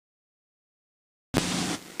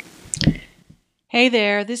Hey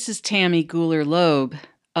there, this is Tammy Guler-Loeb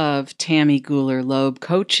of Tammy Guler-Loeb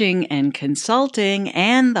Coaching and Consulting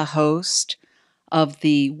and the host of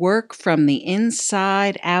the Work from the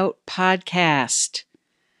Inside Out podcast.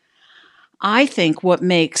 I think what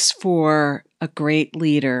makes for a great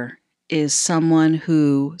leader is someone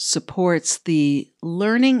who supports the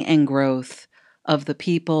learning and growth of the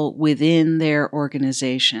people within their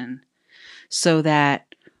organization so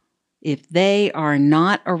that if they are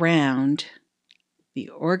not around, the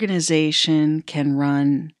organization can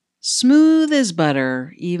run smooth as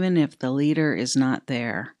butter even if the leader is not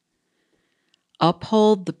there.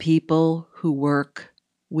 Uphold the people who work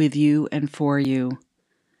with you and for you.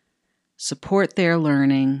 Support their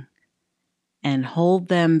learning and hold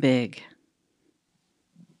them big.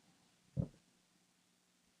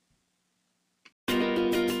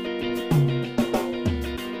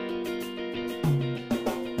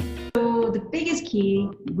 So the biggest key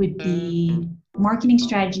would be marketing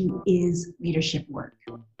strategy is leadership work.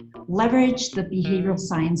 Leverage the behavioral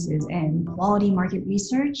sciences and quality market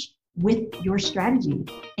research with your strategy,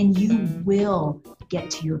 and you will get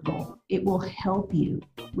to your goal. It will help you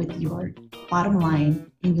with your bottom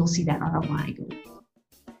line, and you'll see that ROI go.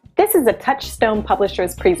 This is a Touchstone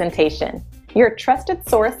Publishers presentation, your trusted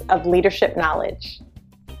source of leadership knowledge.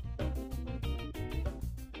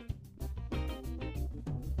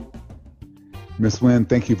 Ms. Nguyen,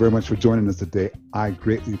 thank you very much for joining us today. I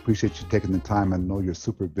greatly appreciate you taking the time. I know you're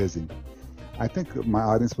super busy. I think my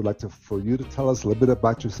audience would like for you to tell us a little bit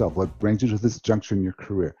about yourself. What brings you to this juncture in your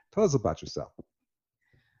career? Tell us about yourself.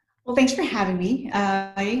 Well, thanks for having me.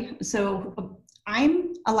 I'm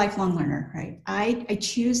a lifelong learner, right? I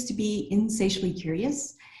choose to be insatiably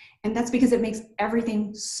curious, and that's because it makes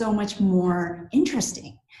everything so much more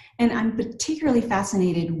interesting. And I'm particularly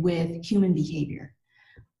fascinated with human behavior.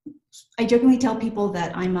 I jokingly tell people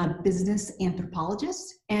that I'm a business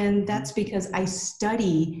anthropologist, and that's because I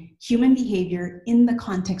study human behavior in the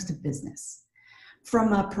context of business.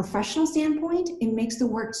 From a professional standpoint, it makes the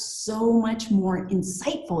work so much more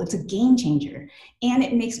insightful. It's a game changer, and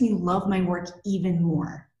it makes me love my work even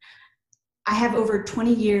more. I have over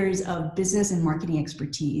 20 years of business and marketing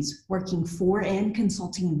expertise working for and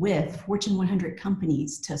consulting with Fortune 100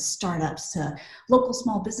 companies to startups to local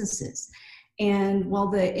small businesses. And while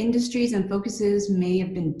the industries and focuses may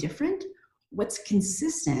have been different, what's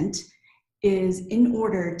consistent is in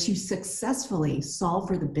order to successfully solve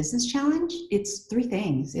for the business challenge, it's three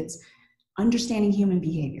things. It's understanding human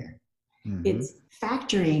behavior. Mm-hmm. It's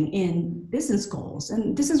factoring in business goals.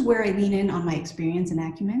 And this is where I lean in on my experience and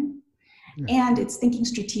acumen. Yeah. And it's thinking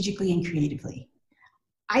strategically and creatively.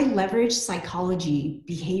 I leverage psychology,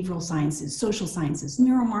 behavioral sciences, social sciences,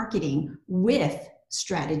 neuromarketing with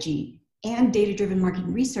strategy and data-driven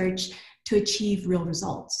marketing research to achieve real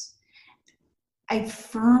results. I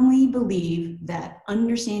firmly believe that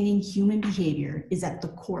understanding human behavior is at the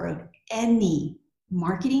core of any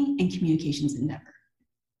marketing and communications endeavor.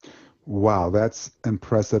 Wow, that's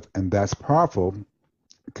impressive and that's powerful.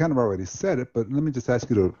 You kind of already said it, but let me just ask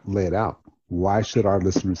you to lay it out. Why should our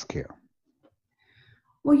listeners care?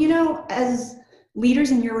 Well, as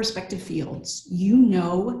leaders in your respective fields, you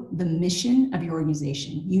know the mission of your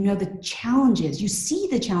organization. You know the challenges. You see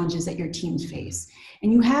the challenges that your teams face.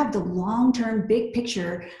 And you have the long-term big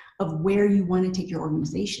picture of where you want to take your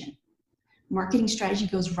organization. Marketing strategy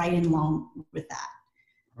goes right in along with that.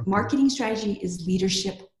 Okay. Marketing strategy is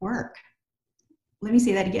leadership work. Let me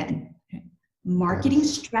say that again. Marketing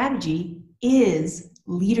strategy is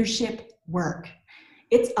leadership work.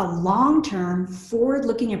 It's a long-term,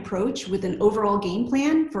 forward-looking approach with an overall game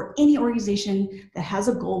plan for any organization that has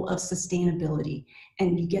a goal of sustainability.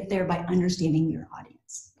 And you get there by understanding your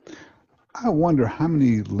audience. I wonder how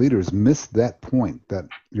many leaders miss that point, that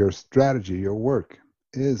your strategy, your work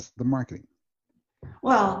is the marketing.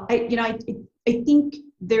 Well, I think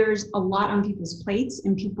there's a lot on people's plates,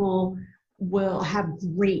 and people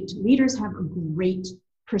leaders have a great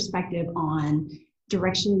perspective on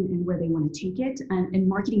direction and where they want to take it, and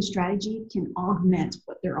marketing strategy can augment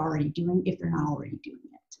what they're already doing if they're not already doing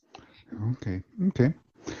it. Okay.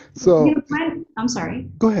 So, Glenn, I'm sorry.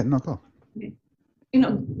 Go ahead. No, go. Okay.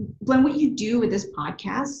 Glenn, what you do with this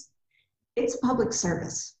podcast, it's public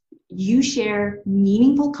service. You share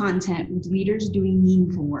meaningful content with leaders doing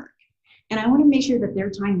meaningful work, and I want to make sure that their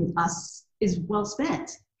time with us is well spent.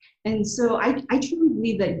 And so I truly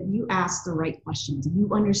believe that you ask the right questions. You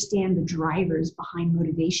understand the drivers behind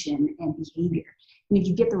motivation and behavior. And if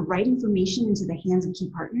you get the right information into the hands of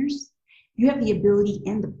key partners, you have the ability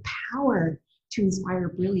and the power to inspire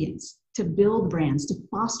brilliance, to build brands, to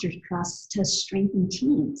foster trust, to strengthen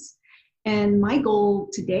teams. And my goal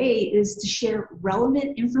today is to share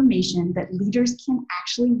relevant information that leaders can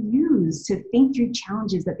actually use to think through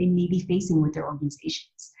challenges that they may be facing with their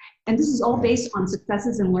organizations. And this is all based on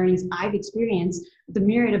successes and learnings I've experienced with the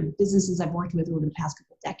myriad of businesses I've worked with over the past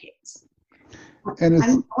couple of decades. And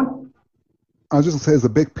I was just going to say, it's a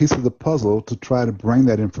big piece of the puzzle to try to bring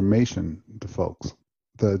that information to folks.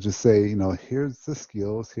 To just say, here's the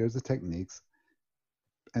skills, here's the techniques.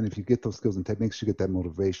 And if you get those skills and techniques, you get that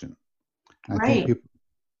motivation. And I think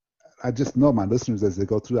I just know my listeners, as they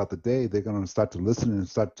go throughout the day, they're going to start to listen and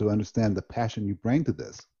start to understand the passion you bring to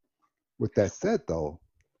this. With that said, though,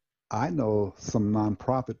 I know some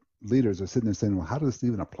nonprofit leaders are sitting there saying, well, how does this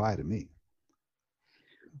even apply to me?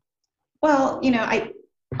 Well,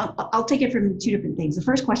 I'll take it from two different things. The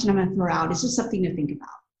first question I'm going to throw out is just something to think about,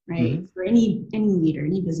 right? Mm-hmm. For any leader,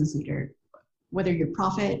 any business leader, whether you're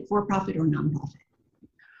for-profit or nonprofit.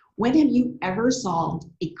 When have you ever solved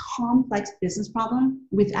a complex business problem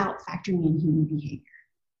without factoring in human behavior?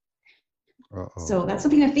 So that's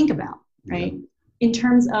something to think about, right? Yeah. In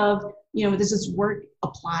terms of, does this work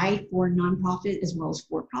apply for nonprofit as well as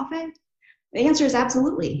for-profit? The answer is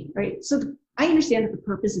absolutely, right? So I understand that the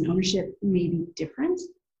purpose and ownership may be different,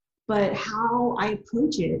 but how I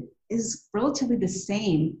approach it is relatively the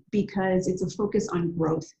same because it's a focus on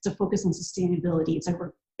growth. It's a focus on sustainability.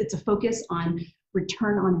 It's a focus on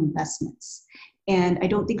return on investments. And I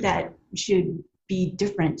don't think that should be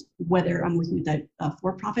different whether I'm working with a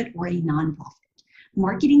for-profit or a nonprofit.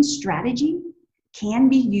 Marketing strategy can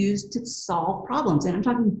be used to solve problems. And I'm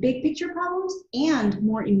talking big picture problems and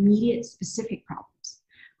more immediate specific problems.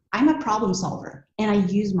 I'm a problem solver and I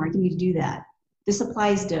use marketing to do that. This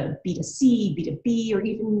applies to B2C, B2B, or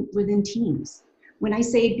even within teams. When I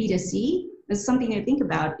say B2C, there's something to think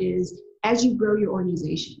about is as you grow your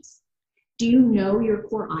organizations, do you know your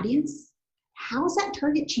core audience? How is that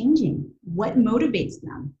target changing? What motivates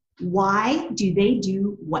them? Why do they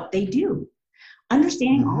do what they do?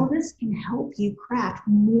 Understanding all of this can help you craft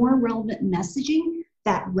more relevant messaging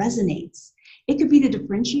that resonates. It could be the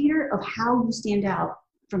differentiator of how you stand out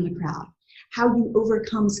from the crowd, how you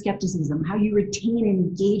overcome skepticism, how you retain and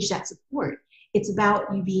engage that support. It's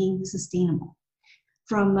about you being sustainable.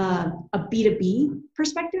 From a B2B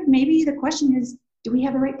perspective, maybe the question is, do we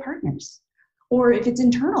have the right partners? Or if it's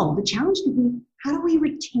internal, the challenge could be, how do we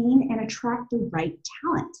retain and attract the right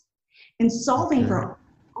talent? And solving for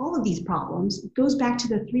all of these problems goes back to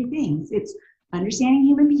the three things. It's understanding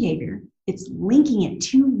human behavior, it's linking it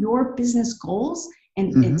to your business goals,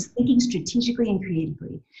 and it's thinking strategically and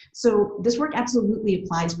creatively. So this work absolutely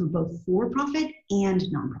applies for both for-profit and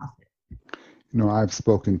nonprofit. I've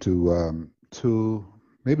spoken to two,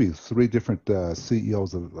 maybe three different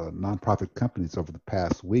CEOs of nonprofit companies over the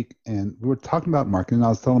past week, and we were talking about marketing. I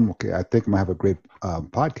was telling them, okay, I think I'm going to have a great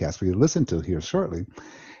podcast for you to listen to here shortly,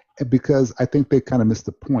 because I think they kind of missed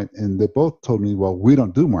the point, and they both told me, well, we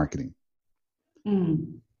don't do marketing.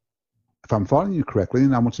 If I'm following you correctly,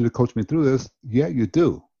 and I want you to coach me through this, yeah, you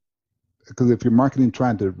do. Because if you're marketing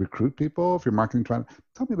trying to recruit people, if you're marketing trying to,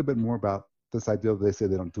 tell me a little bit more about this idea that they say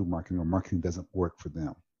they don't do marketing or marketing doesn't work for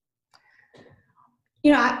them.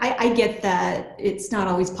 I get that it's not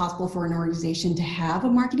always possible for an organization to have a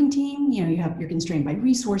marketing team. You're constrained by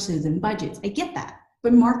resources and budgets. I get that,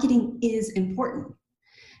 but marketing is important.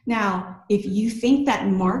 Now, if you think that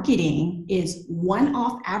marketing is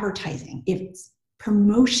one-off advertising, if it's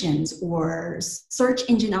promotions or search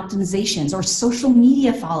engine optimizations or social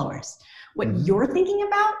media followers, what you're thinking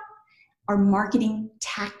about are marketing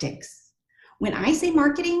tactics. When I say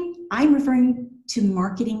marketing, I'm referring to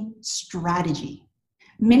marketing strategy.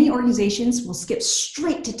 Many organizations will skip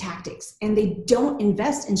straight to tactics and they don't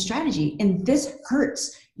invest in strategy, and this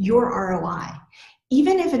hurts your ROI.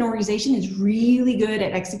 Even if an organization is really good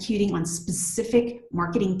at executing on specific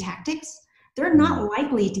marketing tactics, they're not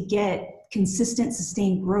likely to get consistent,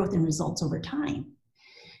 sustained growth and results over time.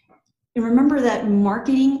 And remember that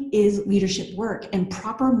marketing is leadership work, and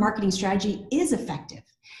proper marketing strategy is effective.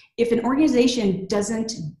 If an organization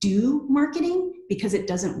doesn't do marketing because it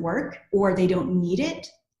doesn't work or they don't need it,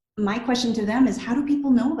 my question to them is, how do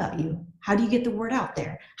people know about you? How do you get the word out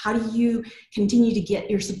there? How do you continue to get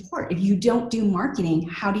your support? If you don't do marketing,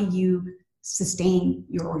 how do you sustain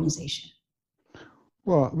your organization?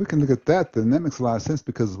 Well, we can look at that, then. That makes a lot of sense,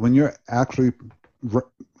 because when you're actually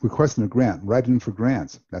requesting a grant, writing for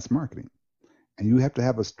grants, that's marketing. And you have to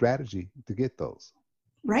have a strategy to get those.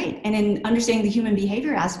 Right. And in understanding the human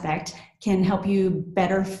behavior aspect can help you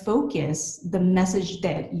better focus the message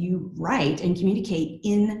that you write and communicate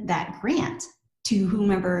in that grant to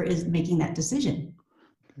whomever is making that decision.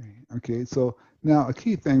 Okay. So now a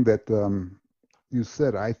key thing that you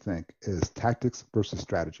said, I think, is tactics versus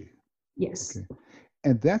strategy. Yes. Okay.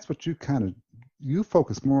 And that's what you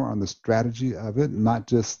focus more on the strategy of it, not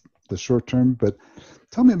just the short term. But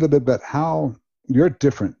tell me a little bit about how you're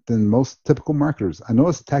different than most typical marketers. I know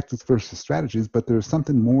it's tactics versus strategies, but there's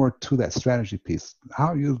something more to that strategy piece. How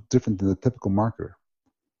are you different than the typical marketer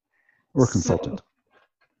or consultant?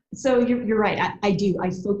 So you're right. I do. I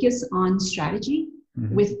focus on strategy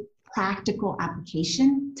with practical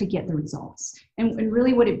application to get the results. And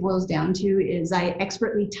really what it boils down to is I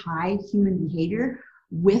expertly tie human behavior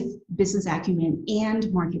with business acumen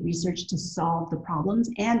and market research to solve the problems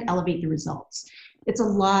and elevate the results. It's a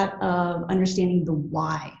lot of understanding the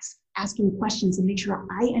whys, asking questions and make sure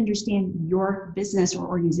I understand your business or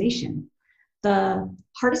organization. The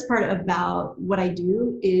hardest part about what I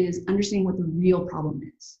do is understanding what the real problem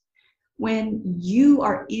is. When you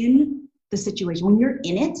are in the situation, when you're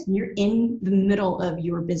in it, and you're in the middle of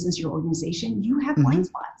your business, your organization, you have blind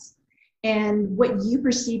spots. And what you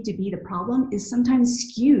perceive to be the problem is sometimes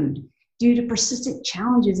skewed due to persistent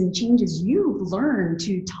challenges and changes you learn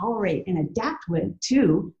to tolerate and adapt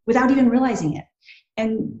to without even realizing it.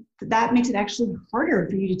 And that makes it actually harder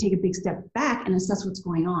for you to take a big step back and assess what's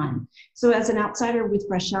going on. So as an outsider with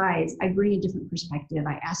fresh eyes, I bring a different perspective.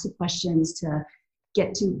 I ask the questions to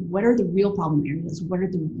get to what are the real problem areas? What are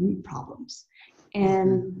the root problems?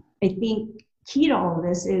 And I think key to all of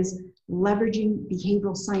this is leveraging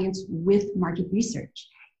behavioral science with market research.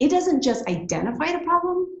 It doesn't just identify the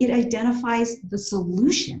problem, it identifies the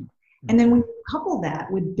solution. And then when you couple that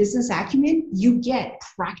with business acumen, you get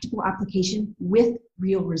practical application with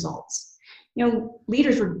real results. You know,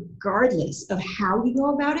 leaders, regardless of how you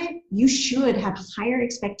go about it, you should have higher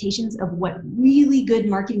expectations of what really good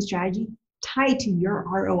marketing strategy tied to your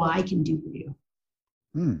ROI can do for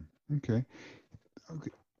you. Okay.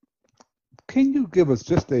 Can you give us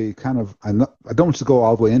just a kind of, I don't want you to go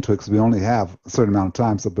all the way into it because we only have a certain amount of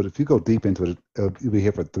time, but if you go deep into it, you'll be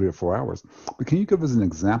here for 3 or 4 hours. But can you give us an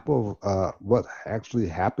example of what actually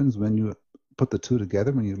happens when you put the two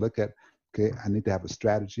together, when you look at, okay, I need to have a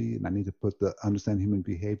strategy and I need to understand human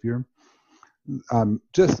behavior? It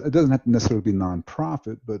doesn't have to necessarily be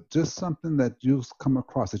nonprofit, but just something that you've come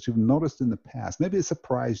across, that you've noticed in the past. Maybe it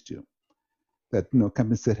surprised you that,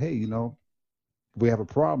 companies said, hey, we have a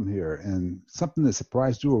problem here, and something that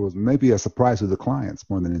surprised you, or was maybe a surprise to the clients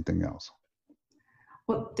more than anything else.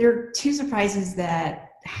 Well, there are two surprises that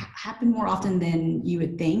happen more often than you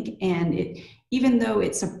would think. And even though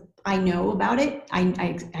I know about it,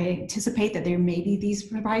 I anticipate that there may be these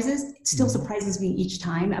surprises. It still surprises me each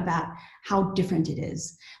time about how different it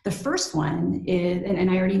is. The first one is,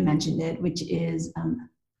 and I already mentioned it, which is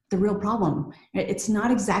the real problem. It's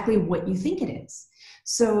not exactly what you think it is.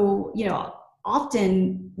 So,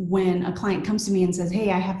 often when a client comes to me and says,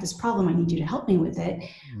 hey, I have this problem, I need you to help me with it.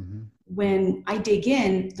 When I dig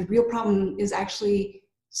in, the real problem is actually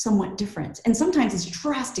somewhat different. And sometimes it's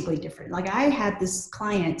drastically different. Like I had this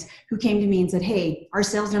client who came to me and said, hey, our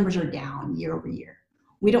sales numbers are down year over year.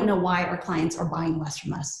 We don't know why our clients are buying less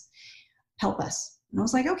from us. Help us. And I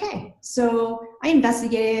was like, okay. So I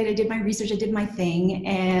investigated, I did my research, I did my thing,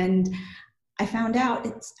 and I found out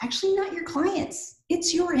it's actually not your clients,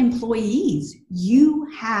 it's your employees. You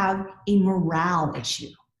have a morale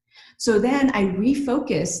issue. So then I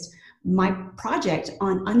refocused my project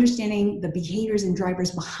on understanding the behaviors and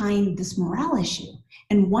drivers behind this morale issue.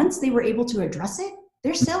 And once they were able to address it,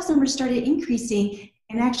 their sales numbers started increasing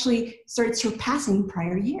and actually started surpassing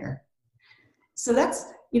prior year. So that's,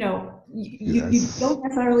 you don't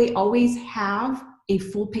necessarily always have a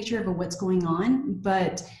full picture of what's going on,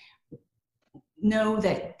 but know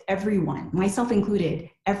that everyone, myself included,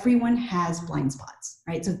 everyone has blind spots,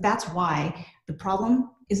 right? So that's why the problem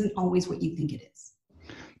isn't always what you think it is.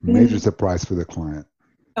 Major surprise for the client.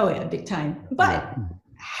 Oh yeah, big time. But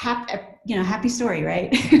happy story,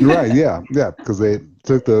 right? Right, yeah, because they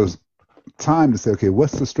took those time to say, okay,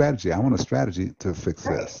 what's the strategy? I want a strategy to fix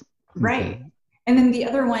this. Right. Okay. And then the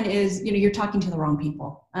other one is, you're talking to the wrong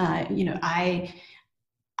people. I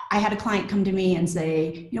had a client come to me and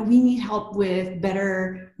say, we need help with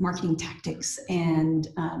better marketing tactics and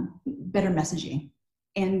better messaging.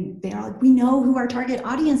 And they are like, we know who our target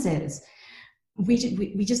audience is. We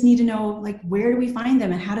just need to know, like, where do we find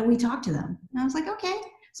them and how do we talk to them? And I was like, okay.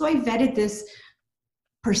 So I vetted this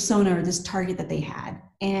persona or this target that they had.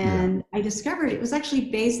 And I discovered it was actually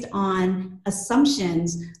based on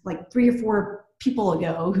assumptions like 3 or 4 people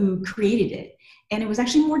ago who created it. And it was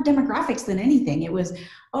actually more demographics than anything. It was,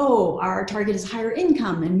 our target is higher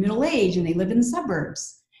income and middle age and they live in the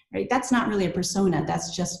suburbs, right? That's not really a persona.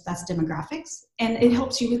 That's demographics. And it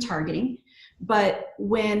helps you with targeting. But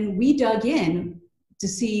when we dug in, to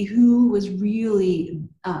see who was really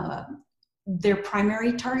their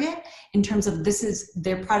primary target in terms of this is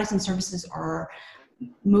their products and services are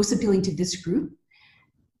most appealing to this group.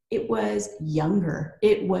 It was younger,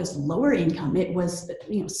 it was lower income, it was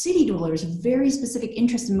city dwellers, very specific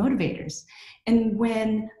interests and motivators. And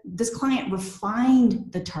when this client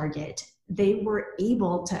refined the target, they were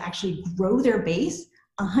able to actually grow their base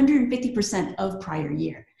 150% of prior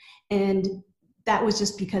year. And that was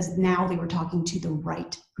just because now they were talking to the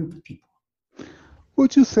right group of people.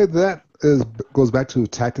 Would you say that goes back to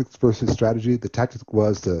tactics versus strategy? The tactic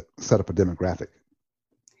was to set up a demographic,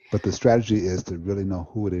 but the strategy is to really know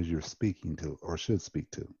who it is you're speaking to or should speak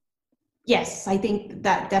to. Yes, I think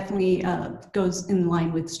that definitely goes in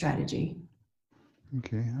line with strategy.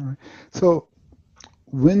 Okay, all right. So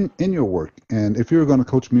when in your work, and if you're going to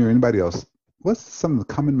coach me or anybody else, what's some of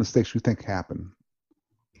the common mistakes you think happen?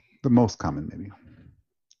 The most common, maybe.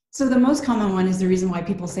 So the most common one is the reason why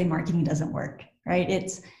people say marketing doesn't work, right?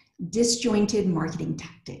 It's disjointed marketing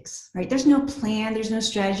tactics, right? There's no plan, there's no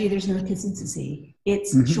strategy, there's no consistency.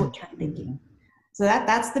 It's short-term thinking. So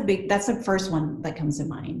that's the first one that comes to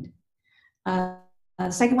mind. The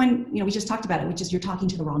second one, we just talked about it, which is you're talking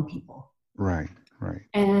to the wrong people. Right.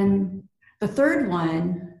 And the third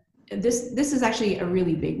one, this is actually a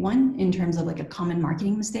really big one in terms of like a common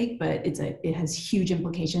marketing mistake, but it has huge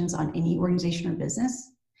implications on any organization or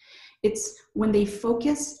business. It's when they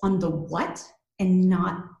focus on the what and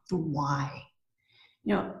not the why.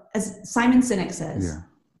 As Simon Sinek says,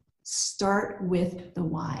 start with the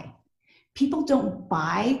why. People don't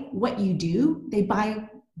buy what you do, they buy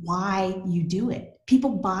why you do it.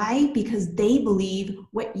 People buy because they believe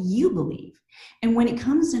what you believe. And when it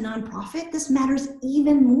comes to nonprofit, this matters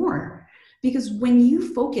even more, because when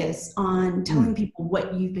you focus on telling people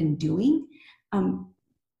what you've been doing,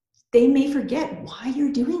 they may forget why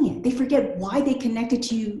you're doing it. They forget why they connected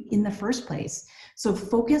to you in the first place. So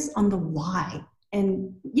focus on the why.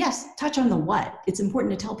 And yes, touch on the what. It's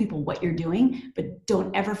important to tell people what you're doing, but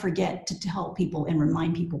don't ever forget to tell people and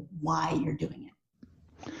remind people why you're doing it.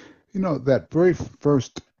 That very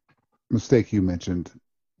first mistake you mentioned,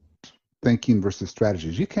 thinking versus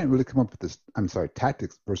strategies, you can't really come up with this,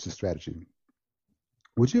 tactics versus strategy.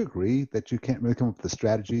 Would you agree that you can't really come up with a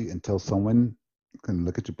strategy until someone can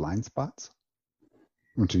look at your blind spots?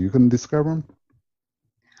 Until you can discover them?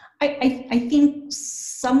 I think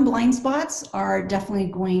some blind spots are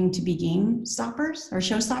definitely going to be game stoppers or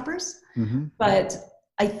show stoppers. But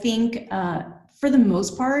I think for the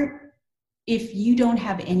most part, if you don't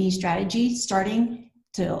have any strategy starting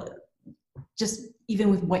to just even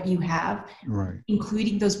with what you have,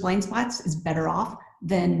 including those blind spots is better off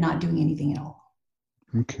than not doing anything at all.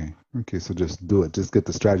 Okay. So just do it. Just get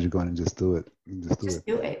the strategy going and just do it. Just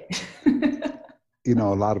do it. A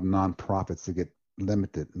lot of nonprofits that get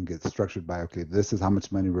limited and get structured by, okay, this is how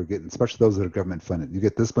much money we're getting, especially those that are government funded. You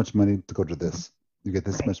get this much money to go to this. You get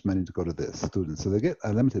this much money to go to this students. So they get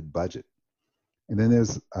a limited budget. And then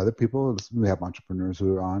there's other people, we have entrepreneurs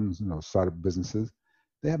who are on, startup businesses.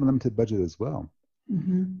 They have a limited budget as well.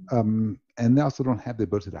 And they also don't have the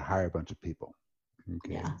ability to hire a bunch of people.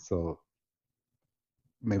 Okay. Yeah. So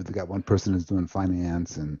maybe they got one person who's doing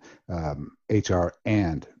finance and HR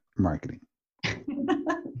and marketing.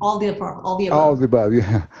 All the above. All the above,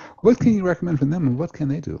 yeah. What can you recommend for them and what can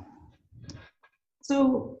they do?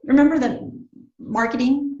 So remember that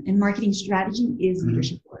marketing and marketing strategy is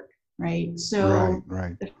leadership work, right? So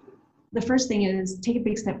the first thing is take a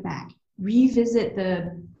big step back, revisit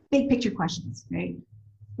the big picture questions, right?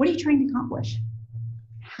 What are you trying to accomplish?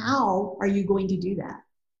 How are you going to do that?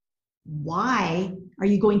 Why are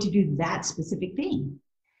you going to do that specific thing?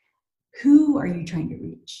 Who are you trying to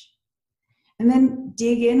reach? And then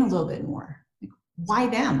dig in a little bit more. Why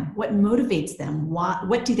them? What motivates them?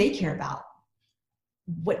 What do they care about?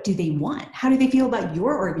 What do they want? How do they feel about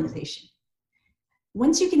your organization?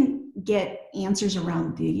 Once you can get answers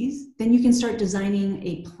around these, then you can start designing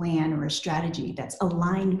a plan or a strategy that's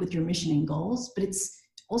aligned with your mission and goals. But it's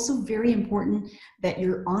also very important that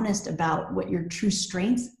you're honest about what your true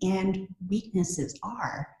strengths and weaknesses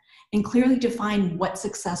are and clearly define what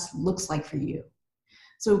success looks like for you.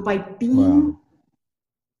 So by being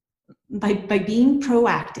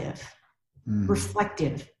proactive,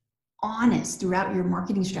 reflective, honest throughout your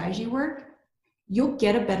marketing strategy work, you'll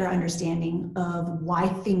get a better understanding of why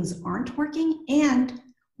things aren't working and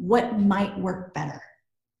what might work better.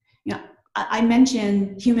 I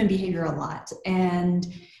mention human behavior a lot, and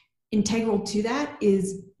integral to that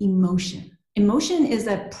is emotion. Emotion is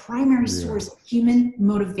a primary source of human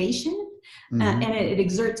motivation. And it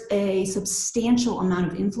exerts a substantial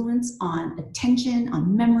amount of influence on attention,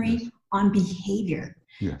 on memory, on behavior.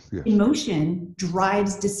 Yes, yes. Emotion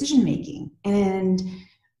drives decision making, and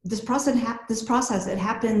this process it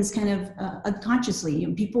happens kind of unconsciously. You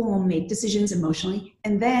know, people will make decisions emotionally,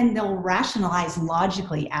 and then they'll rationalize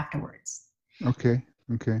logically afterwards. Okay,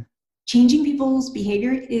 okay. Changing people's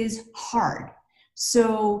behavior is hard,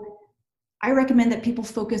 so I recommend that people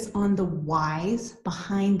focus on the whys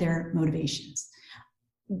behind their motivations.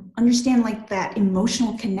 Understand like that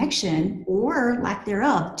emotional connection or lack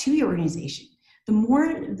thereof to your organization. The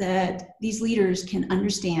more that these leaders can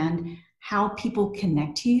understand how people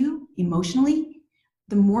connect to you emotionally,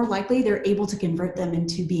 the more likely they're able to convert them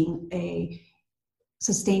into being a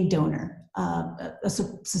sustained donor, a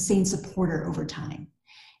sustained supporter over time.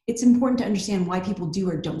 It's important to understand why people do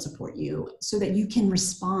or don't support you so that you can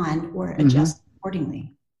respond or adjust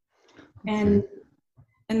accordingly. Okay.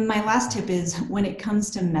 And my last tip is when it comes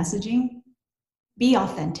to messaging, be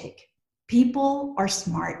authentic. People are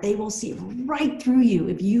smart. They will see right through you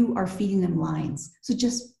if you are feeding them lines. So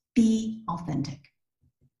just be authentic.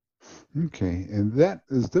 Okay. And that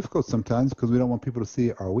is difficult sometimes because we don't want people to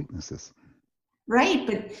see our weaknesses. Right.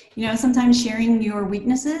 But, you know, sometimes sharing your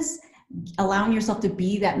weaknesses, allowing yourself to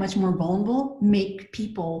be that much more vulnerable, make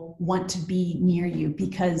people want to be near you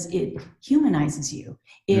because it humanizes you.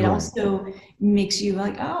 It You're right. also makes you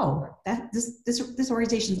like, oh, that this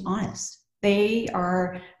organization's honest. They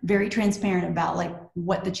are very transparent about like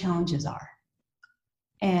what the challenges are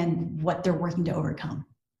and what they're working to overcome.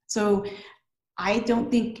 So I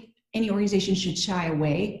don't think any organization should shy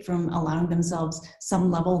away from allowing themselves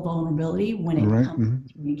some level of vulnerability when it Right. comes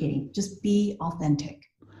to communicating. Just be authentic.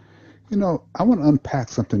 You know, I want to unpack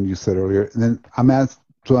something you said earlier, and then I'm asked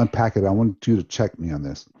to unpack it. I want you to check me on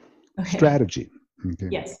this. Okay. Strategy. Okay.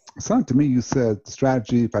 Yes. It sounded to me you said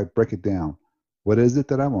strategy, if I break it down, what is it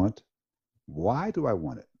that I want? Why do I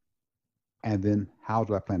want it? And then how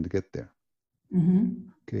do I plan to get there? Mm-hmm.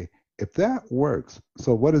 Okay. If that works,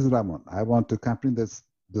 so what is it I want? I want a company that's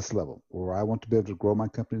this level, or I want to be able to grow my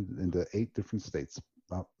company into 8 different states.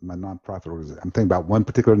 My nonprofit organization. I'm thinking about one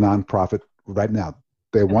particular nonprofit right now.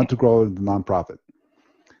 They want to grow the nonprofit.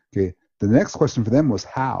 Okay. The next question for them was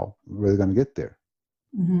how were they going to get there?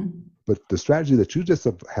 Mm-hmm. But the strategy that you just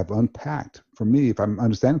have unpacked for me, if I'm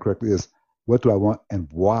understanding correctly, is what do I want and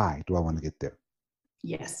why do I want to get there?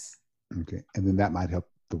 Yes. Okay. And then that might help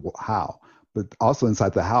the how. But also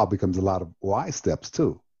inside the how becomes a lot of why steps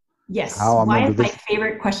too. Yes. How I'm Why going to is do my this.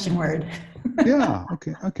 favorite question word? Yeah.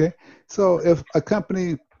 Okay. Okay. So if a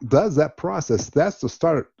company does that process, that's the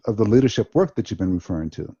start of the leadership work that you've been referring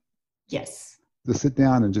to. Yes. To sit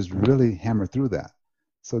down and just really hammer through that.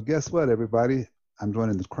 So guess what, everybody? I'm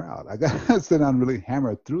joining the crowd. I got to sit down and really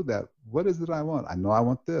hammer through that. What is it I want? I know I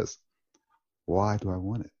want this. Why do I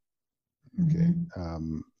want it? Okay.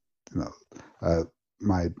 Mm-hmm. You know,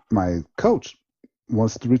 my coach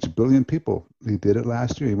wants to reach 1 billion people. He did it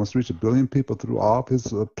last year. He wants to reach 1 billion people through all of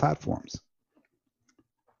his platforms.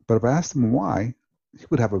 But if I asked him why, he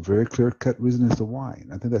would have a very clear-cut reason as to why.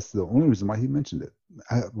 And I think that's the only reason why he mentioned it,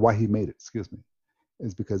 why he made it, excuse me,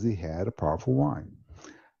 is because he had a powerful why.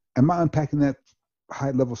 Am I unpacking that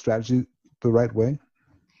high-level strategy the right way?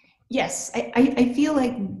 Yes. I feel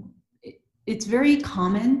like it's very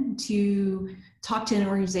common to talk to an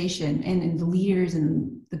organization and the leaders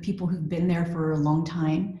and the people who've been there for a long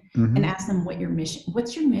time and ask them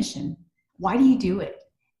what's your mission? Why do you do it?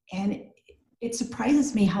 And it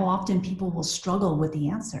surprises me how often people will struggle with the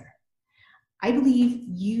answer. I believe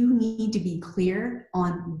you need to be clear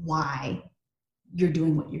on why you're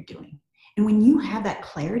doing what you're doing. And when you have that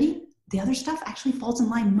clarity, the other stuff actually falls in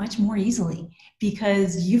line much more easily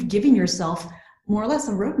because you've given yourself more or less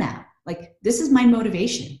a roadmap. Like, this is my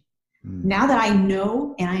motivation. Now that I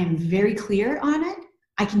know and I am very clear on it,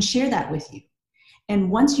 I can share that with you. And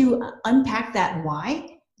once you unpack that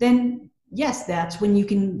why, then yes, that's when you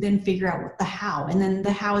can then figure out what the how. And then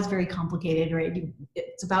the how is very complicated, right?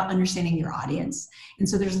 It's about understanding your audience. And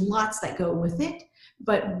so there's lots that go with it.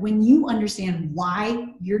 But when you understand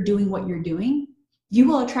why you're doing what you're doing, you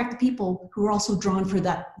will attract the people who are also drawn to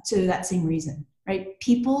that same reason, right?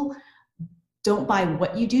 People don't buy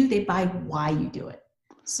what you do, they buy why you do it.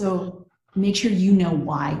 So make sure you know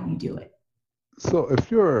why you do it. So if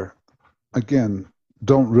you're, again,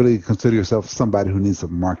 don't really consider yourself somebody who needs to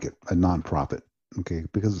market a nonprofit, okay?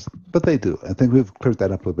 But they do. I think we've cleared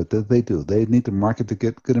that up a little bit. They do. They need to market to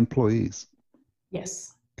get good employees.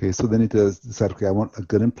 Yes. Okay, so they need to decide, okay, I want a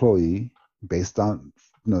good employee based on,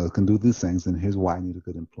 can do these things, and here's why I need a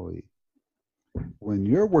good employee. When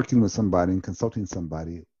you're working with somebody and consulting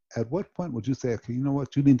somebody, at what point would you say, okay, you know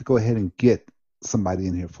what, you need to go ahead and get somebody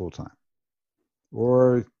in here full time?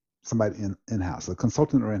 Or somebody in-house, a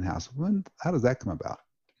consultant or in-house? How does that come about?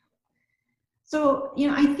 So,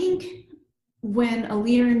 I think when a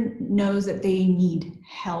leader knows that they need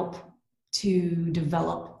help to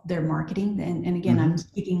develop their marketing, and again, I'm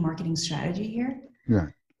speaking marketing strategy here. Yeah.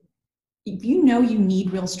 If you know you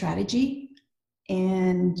need real strategy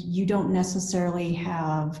and you don't necessarily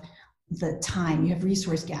have the time, you have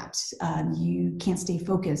resource gaps, you can't stay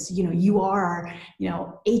focused, you are,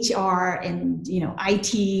 HR and,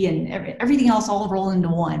 IT and everything else all roll into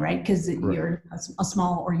one, right? Because you're a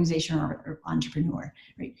small organization or entrepreneur,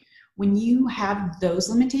 right? When you have those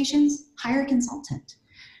limitations, hire a consultant.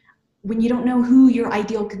 When you don't know who your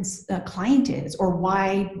ideal client is or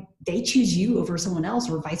why they choose you over someone else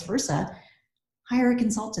or vice versa, hire a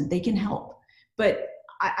consultant. They can help. But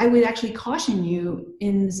I would actually caution you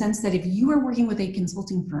in the sense that if you are working with a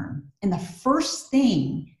consulting firm and the first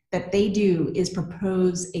thing that they do is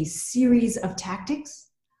propose a series of tactics,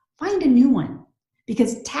 find a new one,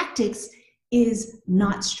 because tactics is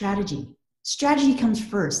not strategy. Strategy comes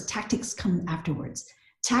first, tactics come afterwards.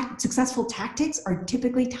 Successful tactics are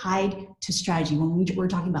typically tied to strategy when we're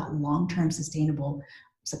talking about long-term sustainable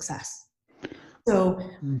success. So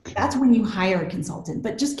that's when you hire a consultant.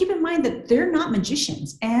 But just keep in mind that they're not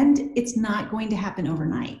magicians and it's not going to happen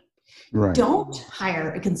overnight. Right. Don't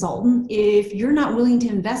hire a consultant if you're not willing to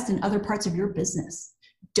invest in other parts of your business.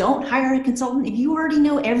 Don't hire a consultant if you already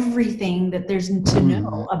know everything that there's to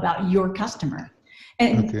know about your customer.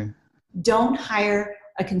 And don't hire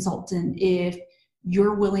a consultant if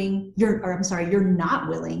you're not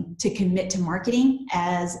willing to commit to marketing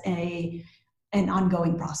as an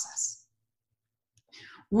ongoing process.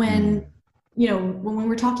 When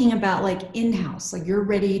we're talking about like in-house, like you're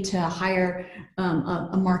ready to hire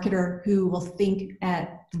a marketer who will think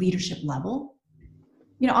at leadership level,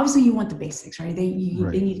 obviously you want the basics, right? They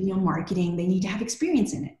need to know marketing, they need to have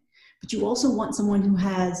experience in it, but you also want someone who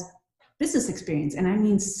has business experience, and I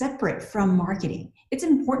mean separate from marketing. It's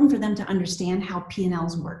important for them to understand how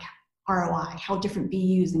P&Ls work, ROI, how different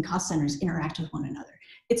BUs and cost centers interact with one another.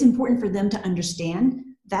 It's important for them to understand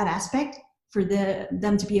that aspect, for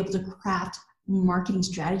them to be able to craft marketing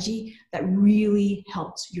strategy that really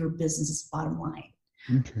helps your business's bottom line.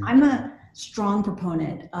 I'm a strong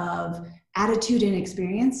proponent of attitude and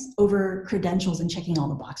experience over credentials and checking all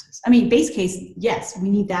the boxes. I mean, base case, yes, we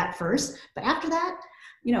need that first, but after that,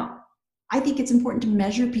 I think it's important to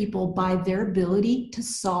measure people by their ability to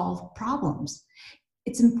solve problems.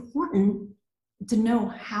 It's important to know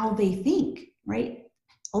how they think, right?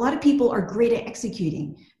 A lot of people are great at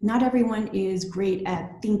executing. Not everyone is great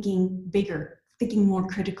at thinking bigger, thinking more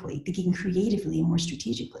critically, thinking creatively and more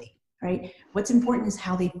strategically, right? What's important is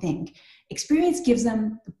how they think. Experience gives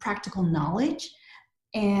them the practical knowledge,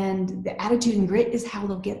 and the attitude and grit is how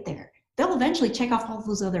they'll get there. They'll eventually check off all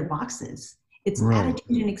those other boxes. It's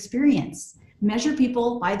attitude and experience. Measure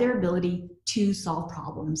people by their ability to solve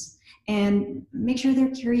problems and make sure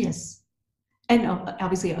they're curious. And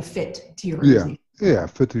obviously a fit to your organization. Yeah,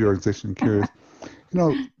 fit to your organization, curious.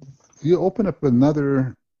 You open up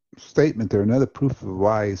another statement there, another proof of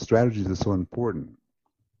why strategies are so important.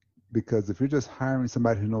 Because if you're just hiring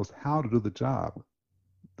somebody who knows how to do the job,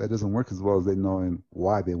 that doesn't work as well as they knowing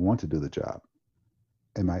why they want to do the job.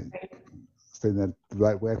 Am I saying that the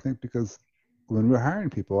right way? I think because when we're hiring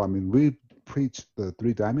people, I mean, we preach the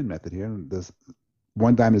 3 diamond method here. And this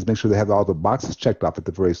 1 diamond is make sure they have all the boxes checked off at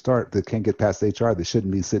the very start. They can't get past HR. They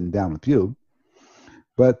shouldn't be sitting down with you.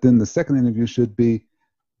 But then the second interview should be,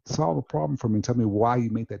 solve a problem for me and tell me why you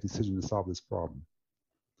made that decision to solve this problem.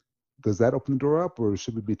 Does that open the door up, or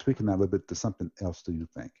should we be tweaking that a little bit to something else, do you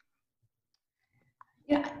think?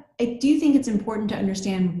 Yeah, I do think it's important to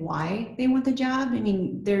understand why they want the job. I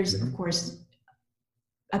mean, there's, of course,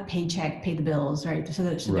 a paycheck, pay the bills, right? So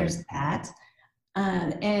there's that.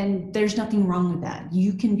 And there's nothing wrong with that.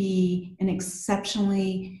 You can be an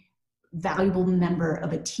exceptionally valuable member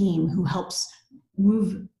of a team who helps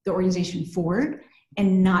move the organization forward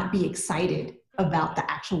and not be excited about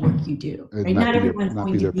the actual work you do. Right? Not everyone's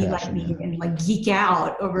going to be like me and like geek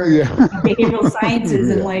out over behavioral sciences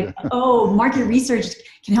and oh, market research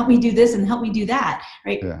can help me do this and help me do that,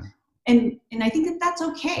 right? Yeah. And I think that that's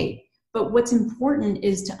okay. But what's important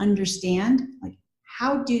is to understand, like,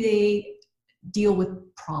 how do they deal with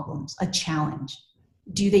problems, a challenge?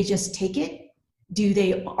 Do they just take it?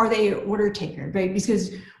 Are they an order taker, right?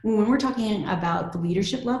 Because when we're talking about the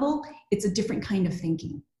leadership level, it's a different kind of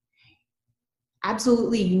thinking.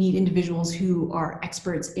 Absolutely, you need individuals who are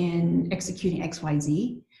experts in executing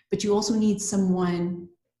XYZ, but you also need someone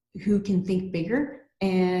who can think bigger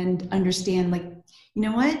and understand, like, you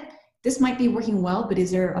know what? This might be working well, but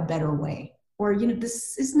is there a better way? or,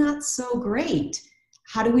 this is not so great.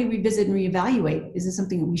 How do we revisit and reevaluate? Is this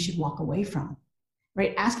something that we should walk away from?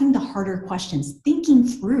 Right? Asking the harder questions, thinking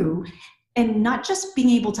through, and not just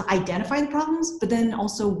being able to identify the problems, but then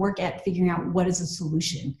also work at figuring out what is the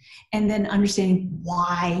solution, and then understanding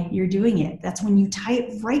why you're doing it. That's when you tie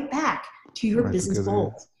it right back to your Right business together.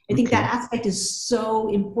 goals. I think that aspect is so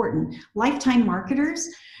important. Lifetime marketers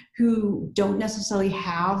who don't necessarily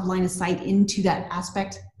have line of sight into that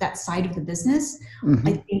aspect, that side of the business,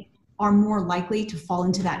 I think are more likely to fall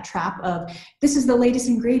into that trap of, this is the latest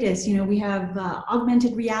and greatest. We have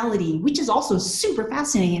augmented reality, which is also super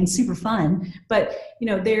fascinating and super fun. But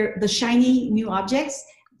they're the shiny new objects.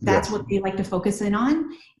 That's what they like to focus in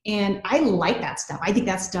on. And I like that stuff. I think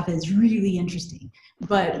that stuff is really interesting.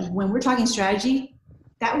 But when we're talking strategy,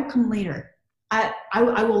 that will come later.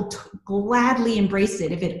 I will gladly embrace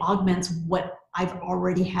it if it augments what I've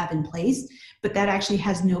already have in place. But that actually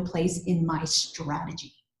has no place in my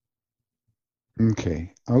strategy.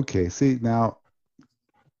 Okay. See, now,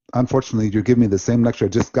 unfortunately, you're giving me the same lecture I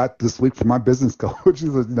just got this week from my business coach.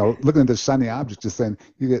 Looking at the shiny object, just saying,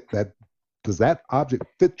 you get that. Does that object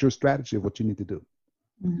fit your strategy of what you need to do?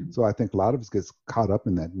 So I think a lot of us gets caught up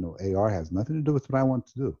in that. AR has nothing to do with what I want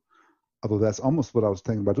to do. Although that's almost what I was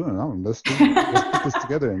thinking about doing. Let's put this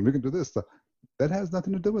together and we can do this. So that has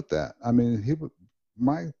nothing to do with that. I mean,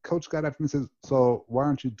 my coach got after me and says, so why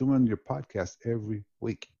aren't you doing your podcast every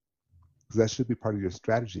week? Because that should be part of your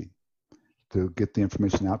strategy to get the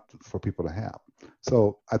information out for people to have.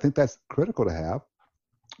 So I think that's critical to have.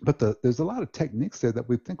 But there's a lot of techniques there that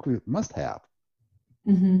we think we must have.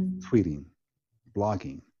 Tweeting,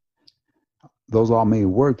 blogging. Those all may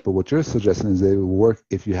work, but what you're suggesting is they will work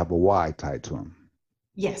if you have a why tied to them.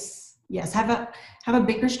 Yes. Have a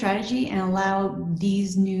bigger strategy and allow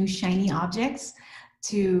these new shiny objects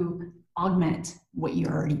to augment what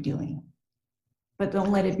you're already doing. But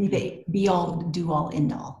don't let it be the be all, do all,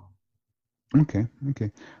 end all. Okay.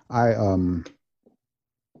 I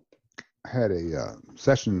had a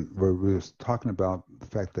session where we were talking about the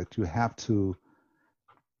fact that you have to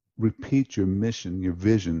repeat your mission, your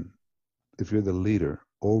vision, if you're the leader,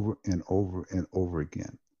 over and over and over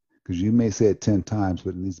again. Because you may say it 10 times,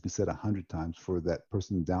 but it needs to be said 100 times for that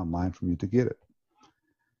person down line from you to get it.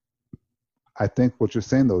 I think what you're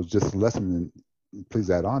saying, though, is just a lesson, and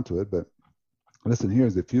please add on to it, but listen here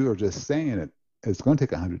is if you are just saying it, it's going to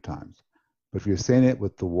take 100 times. But if you're saying it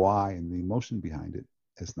with the why and the emotion behind it,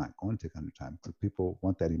 it's not going to take 100 times because people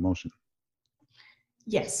want that emotion.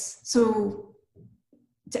 Yes. So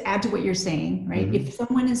to add to what you're saying, right? If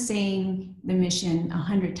someone is saying the mission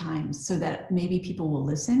 100 times so that maybe people will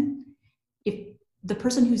listen, if the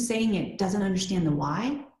person who's saying it doesn't understand the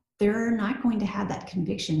why, they're not going to have that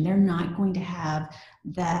conviction. They're not going to have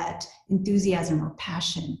that enthusiasm or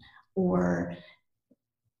passion or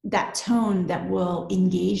that tone that will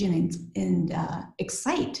engage and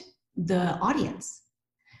excite the audience.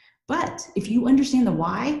 But if you understand the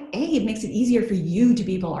why, it makes it easier for you to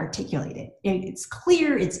be able to articulate it. It's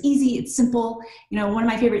clear, it's easy, it's simple. One of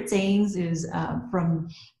my favorite sayings is from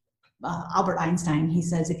Albert Einstein. He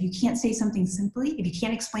says, if you can't say something simply, if you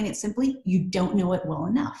can't explain it simply, you don't know it well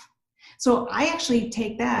enough. So I actually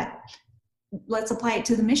take that, let's apply it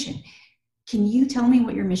to the mission. Can you tell me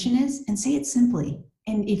what your mission is? And say it simply.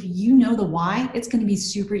 And if you know the why, it's going to be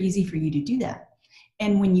super easy for you to do that.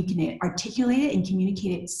 And when you can articulate it and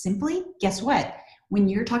communicate it simply, guess what? When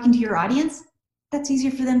you're talking to your audience, that's easier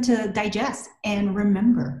for them to digest and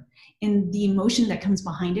remember. And the emotion that comes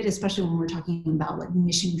behind it, especially when we're talking about like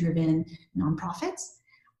mission-driven nonprofits,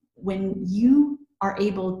 when you are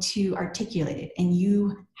able to articulate it and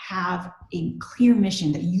you have a clear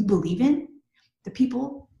mission that you believe in, the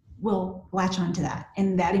people will latch onto that.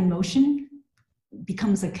 And that emotion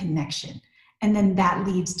becomes a connection. And then that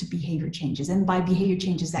leads to behavior changes. And by behavior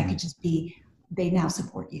changes, that could just be they now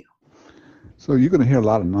support you. So you're going to hear a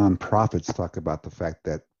lot of nonprofits talk about the fact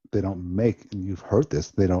that they don't make, and you've heard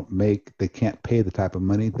this, they can't pay the type of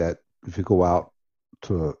money that if you go out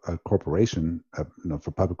to a corporation,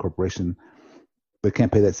 for public corporation, they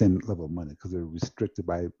can't pay that same level of money because they're restricted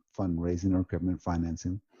by fundraising or government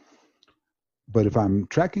financing. But if I'm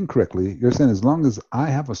tracking correctly, you're saying as long as I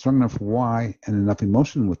have a strong enough why and enough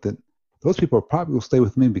emotion with it, those people probably will stay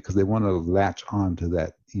with me because they want to latch on to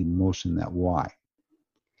that emotion, that why.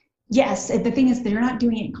 Yes. The thing is, they're not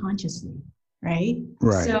doing it consciously, right?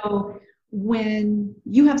 Right. So when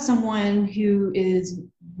you have someone who is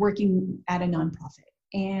working at a nonprofit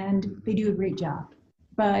and they do a great job,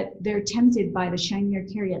 but they're tempted by the shinier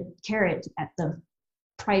carrot at the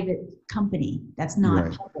private company that's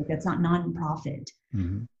not public, that's not nonprofit.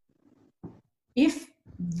 If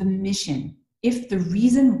the mission if the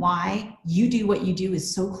reason why you do what you do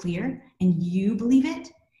is so clear and you believe it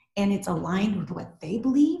and it's aligned with what they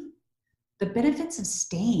believe, the benefits of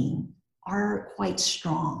staying are quite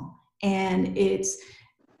strong. And it's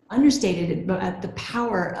understated at the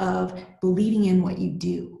power of believing in what you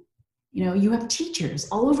do. You know, you have teachers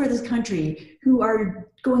all over this country who are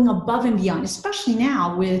going above and beyond, especially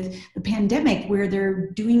now with the pandemic, where they're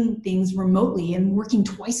doing things remotely and working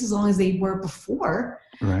twice as long as they were before.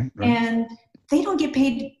 Right. And they don't get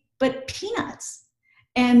paid but peanuts.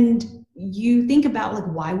 And you think about, like,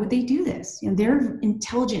 why would they do this? You know, they're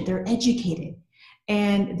intelligent, they're educated,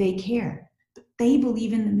 and they care. They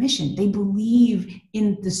believe in the mission. They believe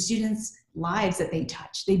in the students' lives that they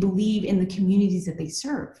touch. They believe in the communities that they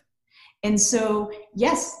serve. And so,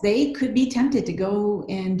 yes, they could be tempted to go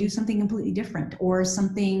and do something completely different, or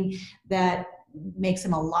something that makes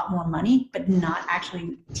them a lot more money, but not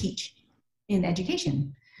actually teach in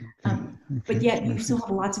education. But yet you still have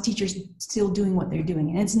lots of teachers still doing what they're doing.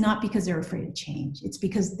 And it's not because they're afraid of change. It's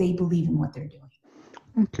because they believe in what they're doing.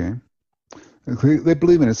 Okay. They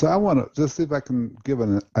believe in it. So I want to just see if I can give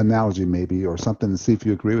an analogy maybe, or something, and see if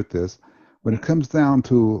you agree with this. When it comes down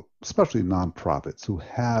to especially nonprofits who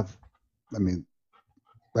have, I mean,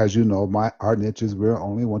 as you know, our niche is we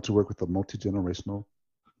only want to work with the multi-generational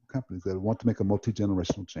companies that want to make a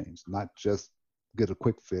multi-generational change, not just get a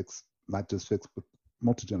quick fix, not just fix, but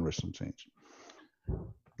multi-generational change.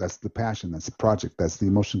 That's the passion, that's the project, that's the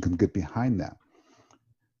emotion can get behind that.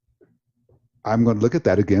 I'm going to look at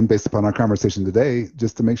that again based upon our conversation today,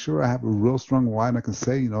 just to make sure I have a real strong why, and I can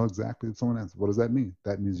say, you know, exactly if someone asks, what does that mean?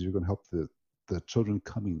 That means you're going to help the children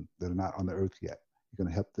coming that are not on the earth yet. You're going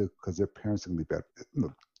to help them because their parents are going to be better. You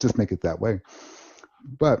know, just make it that way.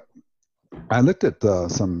 But I looked at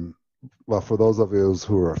well, for those of you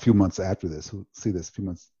who are a few months after this, who see this a few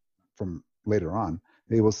months from later on,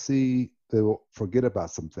 they will forget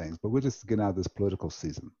about some things, but we're just getting out of this political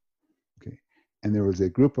season. Okay. And there was a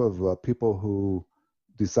group of people who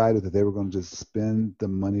decided that they were going to just spend the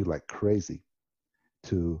money like crazy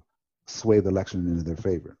to sway the election into their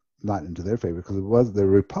favor. Not into their favor, because it was the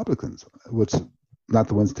Republicans, which not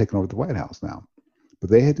the ones taking over the White House now. But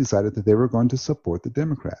they had decided that they were going to support the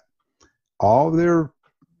Democrat. All their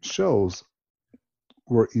shows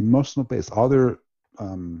were emotional based. All their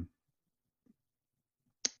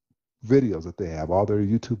videos that they have, all their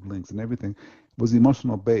YouTube links and everything was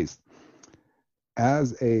emotional based.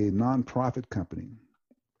 As a nonprofit company,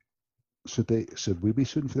 should we be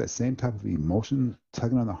shooting for that same type of emotion,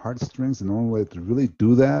 tugging on the heartstrings? And the only way to really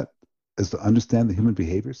do that is to understand the human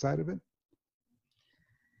behavior side of it.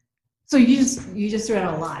 So you just threw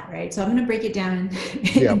out a lot, right? So I'm going to break it down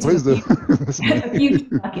into a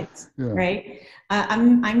few buckets, yeah. Right?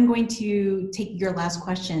 I'm going to take your last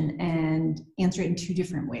question and answer it in two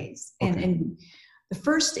different ways. Okay. And the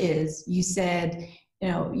first is, you said, you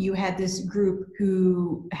know, you had this group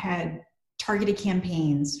who had targeted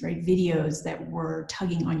campaigns, right? Videos that were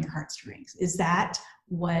tugging on your heartstrings. Is that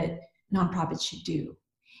what nonprofits should do?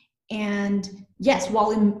 And yes,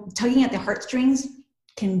 while tugging at the heartstrings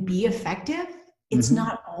can be effective, it's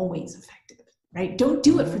not always effective, right? Don't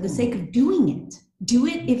do it for the sake of doing it. Do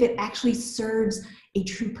it if it actually serves a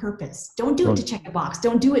true purpose. Don't do it to check a box.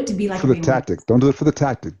 Don't do it to be like for the tactic. Don't do it for the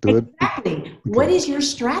tactic. Do exactly. Okay. What is your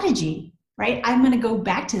strategy, right? I'm going to go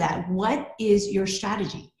back to that. What is your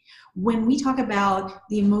strategy? When we talk about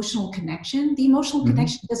the emotional connection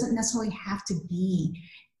connection doesn't necessarily have to be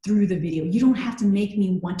through the video. You don't have to make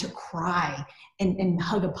me want to cry and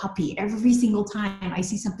hug a puppy every single time I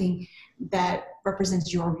see something that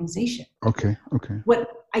represents your organization. Okay. What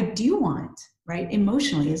I do want, right,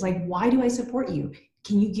 emotionally is like, why do I support you?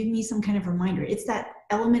 Can you give me some kind of reminder? It's that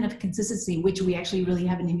element of consistency, which we actually really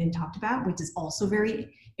haven't even talked about, which is also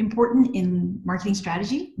very important in marketing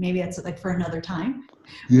strategy. Maybe that's like for another time.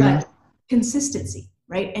 Yeah. But consistency,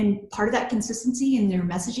 right? And part of that consistency in their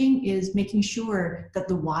messaging is making sure that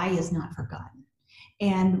the why is not forgotten.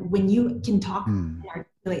 And when you can talk and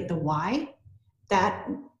articulate the why, that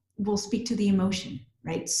will speak to the emotion,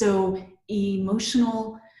 right? So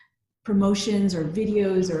emotional promotions or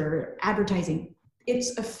videos or advertising,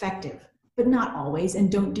 it's effective, but not always.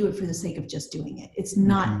 And don't do it for the sake of just doing it. It's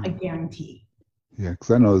not a guarantee. Yeah, because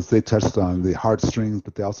I know they touched on the heartstrings,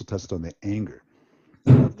 but they also touched on the anger.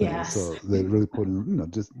 Yes. So they really put in,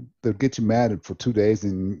 just they'll get you mad for 2 days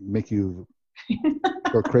and make you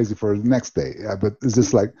go crazy for the next day. But it's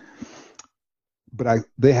just like,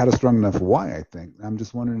 they had a strong enough why, I think. I'm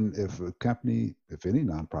just wondering if a company, if any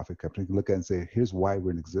nonprofit company, can look at it and say, here's why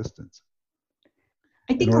we're in existence.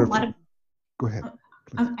 I think go ahead.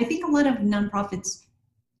 I think a lot of nonprofits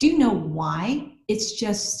do know why. It's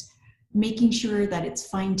just making sure that it's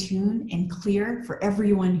fine-tuned and clear for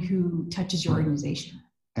everyone who touches your organization.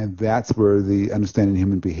 And that's where the understanding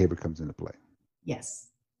human behavior comes into play. Yes.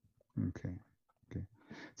 Okay. Okay.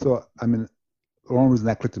 So, I mean, the only reason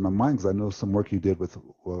that clicked in my mind is I know some work you did with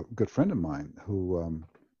a good friend of mine who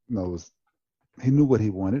he knew what he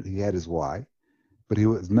wanted. He had his why, but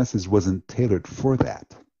his message wasn't tailored for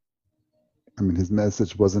that. I mean, his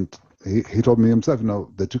message wasn't, he told me himself,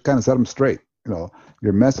 that you kind of set him straight.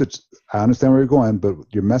 Your message, I understand where you're going, but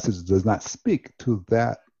your message does not speak to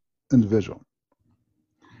that individual.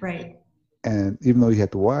 Right. And even though he had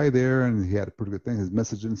the why there and he had a pretty good thing, his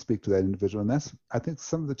message didn't speak to that individual. And that's, I think,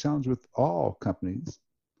 some of the challenge with all companies,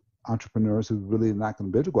 entrepreneurs who really are not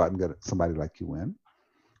going to be able to go out and get somebody like you in,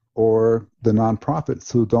 or the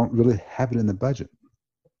nonprofits who don't really have it in the budget.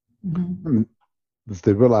 Mm-hmm. I mean, if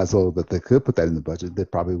they realize, that they could put that in the budget, they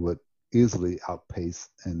probably would easily outpace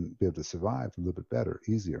and be able to survive a little bit better,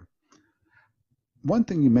 easier. One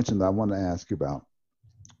thing you mentioned that I want to ask you about,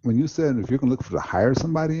 when you said if you're going to look to hire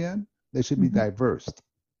somebody in, they should be Mm-hmm. diverse,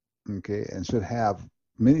 okay, and should have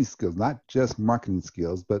many skills, not just marketing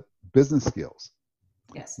skills, but business skills.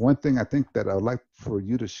 Yes. One thing I think that I would like for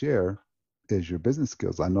you to share is your business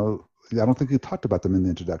skills. I don't think you talked about them in the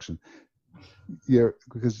introduction. We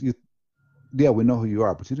know who you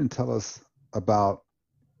are, but you didn't tell us about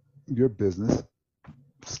your business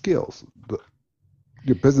skills,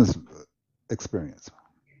 your business experience.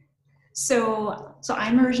 So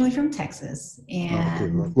I'm originally from Texas, and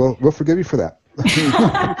okay. Well, we'll forgive you for that.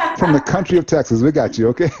 From the country of Texas, we got you.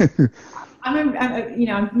 Okay. I'm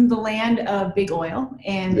from the land of big oil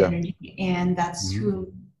and energy, and that's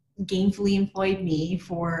who gainfully employed me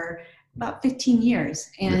for about 15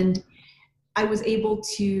 years. And I was able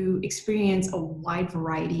to experience a wide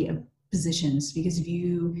variety of positions, because if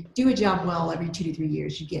you do a job well every 2 to 3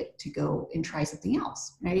 years, you get to go and try something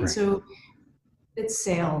else, right? So it's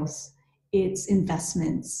sales, it's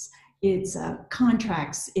investments, it's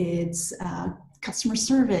contracts, it's customer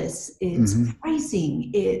service, it's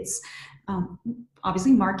pricing, it's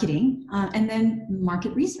obviously marketing, and then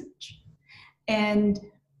market research. And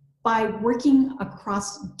by working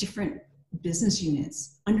across different business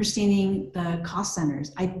units, understanding the cost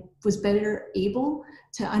centers, I was better able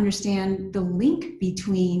to understand the link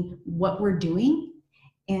between what we're doing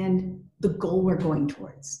and the goal we're going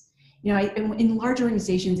towards. In large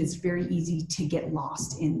organizations, it's very easy to get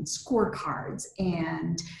lost in scorecards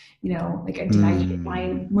and, did I hit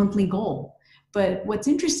my monthly goal? But what's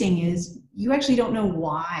interesting is you actually don't know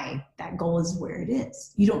why that goal is where it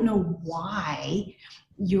is. You don't know why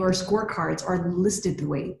your scorecards are listed the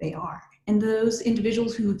way they are. And those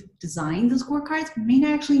individuals who've designed the scorecards may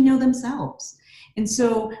not actually know themselves. And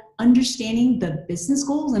so understanding the business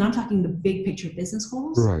goals, and I'm talking the big picture business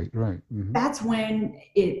goals, right. That's when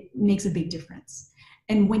it makes a big difference.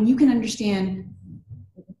 And when you can understand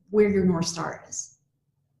where your North Star is,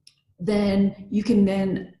 then you can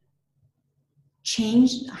then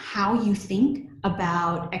change how you think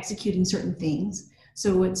about executing certain things.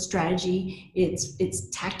 So it's strategy, it's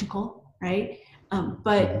tactical, right?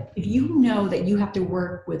 But if you know that you have to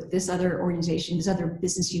work with this other organization, this other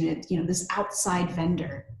business unit, this outside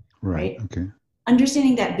vendor, right? Okay.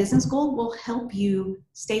 Understanding that business goal will help you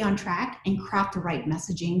stay on track and craft the right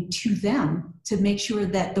messaging to them to make sure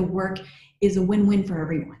that the work is a win-win for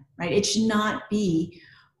everyone, right? It should not be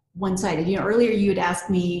one-sided. Earlier you had asked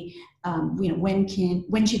me,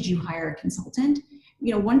 when should you hire a consultant?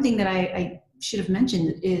 One thing that I should have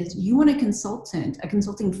mentioned is you want a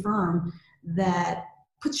consulting firm that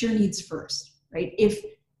puts your needs first, right? If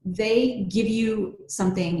they give you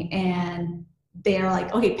something and they're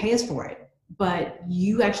like, okay, pay us for it, but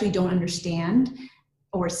you actually don't understand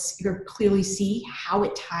or clearly see how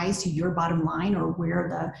it ties to your bottom line or where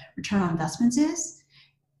the return on investments is,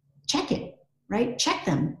 check it, right? Check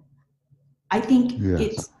them. I think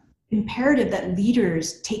it's imperative that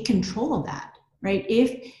leaders take control of that, right?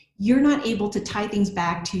 If you're not able to tie things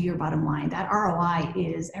back to your bottom line, that ROI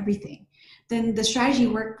is everything, then the strategy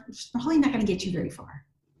work is probably not going to get you very far.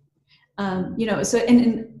 What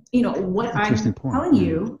I'm telling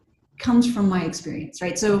you comes from my experience,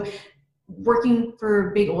 right? So working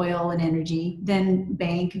for big oil and energy, then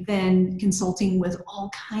bank, then consulting with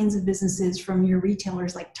all kinds of businesses, from your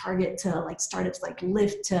retailers like Target to like startups like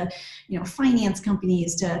Lyft to, finance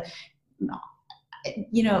companies to,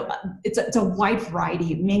 it's a wide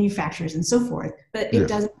variety of manufacturers and so forth, but it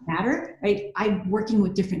doesn't matter, right? I'm working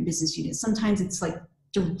with different business units. Sometimes it's like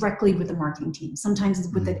directly with the marketing team. Sometimes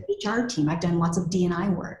it's with the HR team. I've done lots of D&I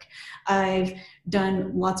work. I've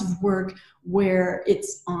done lots of work where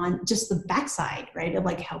it's on just the backside, right? Of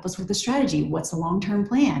like, help us with the strategy. What's the long-term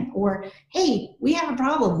plan? Or, hey, we have a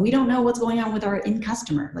problem. We don't know what's going on with our end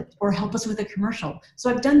customer, like, or help us with a commercial. So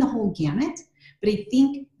I've done the whole gamut, but I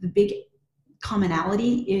think the big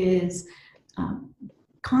commonality is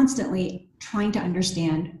constantly trying to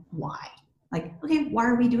understand why. Like, okay, why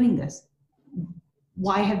are we doing this?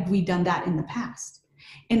 Why have we done that in the past?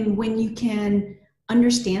 And when you can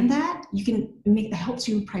understand that, you can make that helps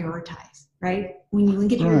you prioritize, right? When you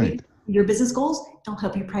link it to your business goals, it'll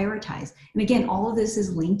help you prioritize. And again, all of this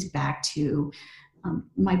is linked back to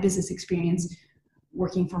my business experience,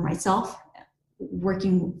 working for myself,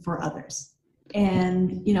 working for others.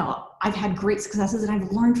 And, you know, I've had great successes and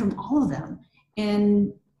I've learned from all of them.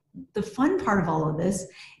 And the fun part of all of this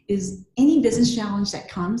is any business challenge that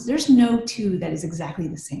comes, there's no two that is exactly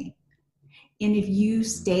the same. And if you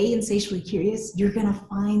stay insatiably curious, you're going to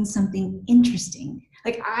find something interesting.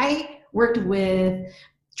 Like I worked with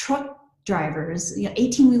truck drivers,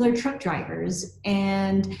 18-wheeler truck drivers,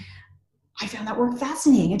 and I found that work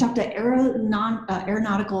fascinating. I talked to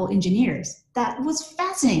aeronautical engineers. That was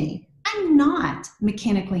fascinating. I'm not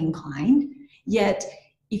mechanically inclined, yet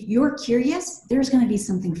if you're curious, there's going to be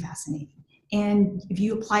something fascinating. And if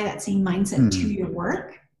you apply that same mindset to your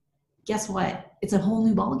work, guess what? It's a whole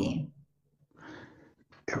new ballgame.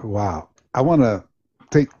 Wow. I want to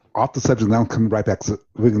take off the subject, now I'm coming right back. So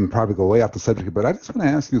we can probably go way off the subject, but I just want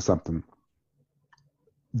to ask you something.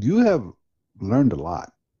 You have learned a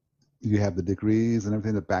lot. You have the degrees and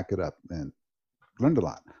everything to back it up and learned a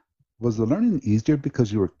lot. Was the learning easier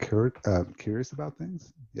because you were curious about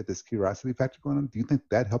things? You had this curiosity factor going on. Do you think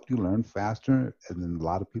that helped you learn faster than a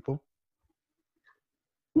lot of people?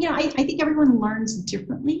 You know, I think everyone learns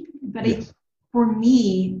differently, but for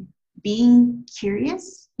me, being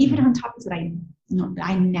curious, even on topics that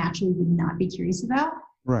I naturally would not be curious about,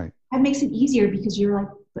 right? That makes it easier because you're like,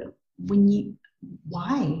 but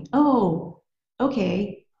why? Oh,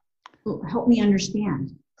 okay, well, help me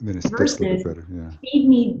understand. And then it sticks a little bit better, feed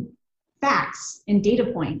me facts and data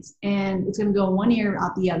points, and it's going to go one ear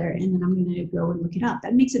out the other, and then I'm going to go and look it up.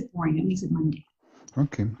 That makes it boring. It makes it mundane.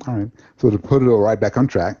 Okay, all right. So to put it all right back on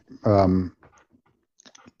track,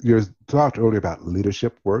 you talked earlier about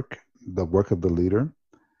leadership work, the work of the leader.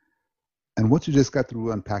 And what you just got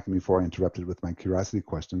through unpacking before I interrupted with my curiosity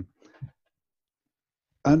question,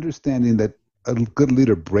 understanding that a good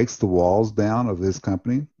leader breaks the walls down of his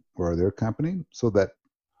company or their company so that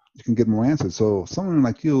you can get more answers. So someone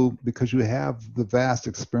like you, because you have the vast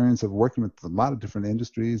experience of working with a lot of different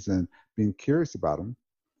industries and being curious about them,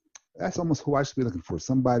 that's almost who I should be looking for.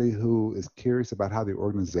 Somebody who is curious about how the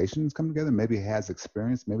organizations come together, maybe has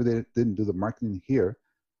experience, maybe they didn't do the marketing here,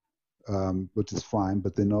 which is fine,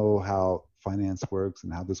 but they know how finance works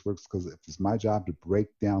and how this works. Because if it's my job to break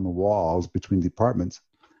down the walls between departments,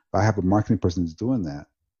 if I have a marketing person who's doing that,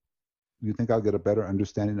 do you think I'll get a better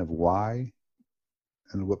understanding of why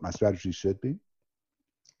and what my strategy should be?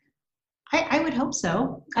 I would hope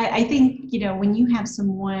so. I think, when you have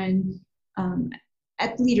someone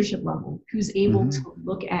at the leadership level who's able to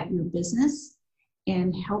look at your business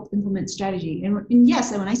and help implement strategy. And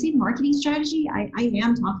yes, when I say marketing strategy, I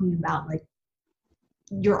am talking about like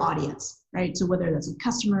your audience, right? So whether that's a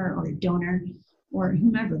customer or a donor or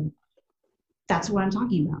whomever, that's what I'm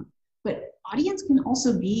talking about. But audience can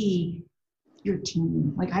also be your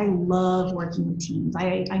team. Like I love working with teams.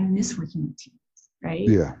 I miss working with teams, right?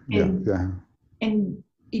 Yeah. And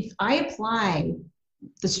if I apply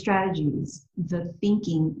the strategies, the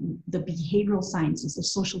thinking, the behavioral sciences, the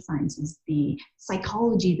social sciences, the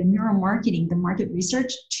psychology, the neuromarketing, the market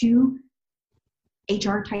research to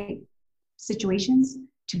HR type situations,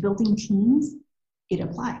 to building teams, it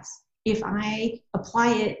applies. If I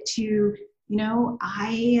apply it to,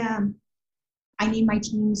 I need my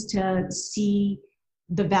teams to see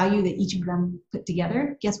the value that each of them put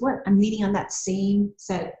together, guess what? I'm leaning on that same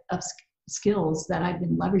set of skills that I've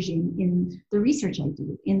been leveraging in the research I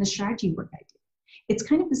do, in the strategy work I do. It's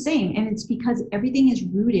kind of the same, and it's because everything is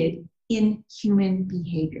rooted in human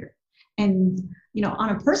behavior. And, on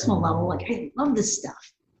a personal level, like I love this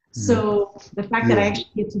stuff. So the fact that I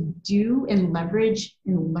actually get to do and leverage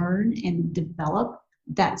and learn and develop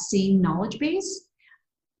that same knowledge base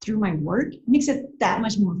through my work makes it that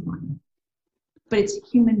much more fun. But it's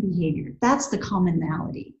human behavior. That's the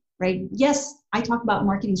commonality, right? Yes, I talk about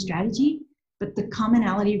marketing strategy, but the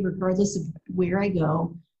commonality, regardless of where I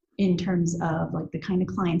go in terms of like the kind of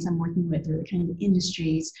clients I'm working with or the kind of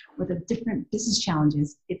industries or the different business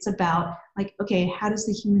challenges, it's about like, okay, how does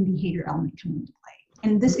the human behavior element come into play?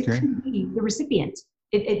 And this, it Okay. could be the recipient.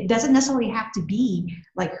 It doesn't necessarily have to be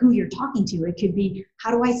like who you're talking to. It could be,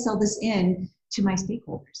 how do I sell this in to my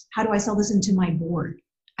stakeholders? How do I sell this into my board?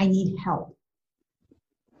 I need help.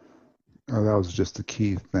 Oh, that was just the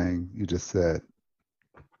key thing you just said.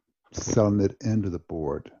 Selling it into the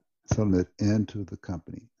board, selling it into the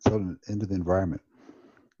company, selling it into the environment.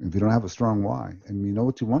 If you don't have a strong why, and you know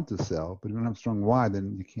what you want to sell, but you don't have a strong why,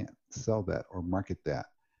 then you can't sell that or market that.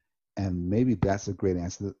 And maybe that's a great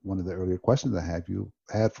answer to one of the earlier questions I had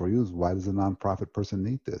for you is, why does a nonprofit person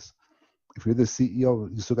need this? If you're the CEO,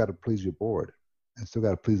 you still got to please your board and still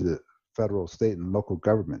got to please the federal, state, and local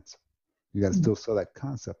governments. You got to still sell that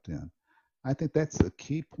concept in. I think that's a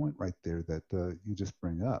key point right there that you just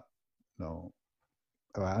bring up. You know,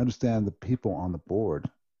 I understand the people on the board,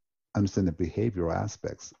 understand the behavioral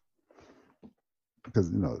aspects, because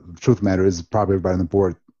the truth of the matter is probably everybody on the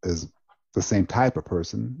board is the same type of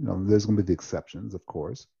person. There's going to be the exceptions, of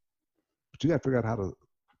course, but you got to figure out how to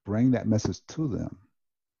bring that message to them.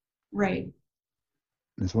 Right.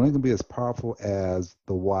 And it's only going to be as powerful as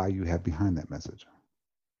the why you have behind that message.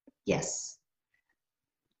 Yes.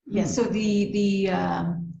 Yes. So the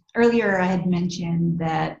earlier I had mentioned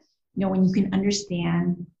that when you can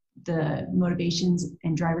understand the motivations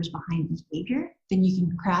and drivers behind behavior, then you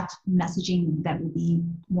can craft messaging that will be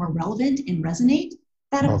more relevant and resonate.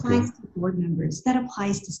 That applies to board members. That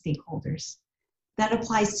applies to stakeholders. That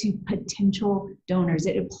applies to potential donors.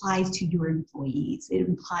 It applies to your employees. It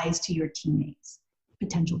applies to your teammates,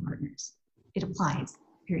 potential partners. It applies,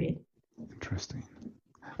 period. Interesting.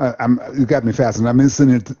 You got me fascinated. I'm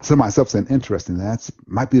listening to myself saying, interesting. That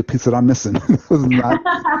might be a piece that I'm missing.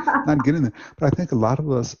 not getting there. But I think a lot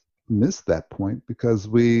of us miss that point because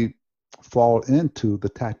we fall into the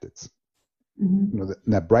tactics. Mm-hmm.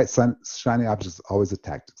 That bright, shiny object is always the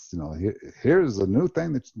tactics. Here's a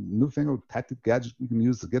newfangled tactic gadget you can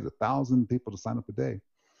use to get 1,000 people to sign up a day.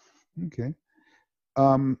 Okay.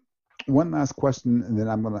 One last question, and then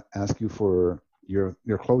I'm going to ask you for your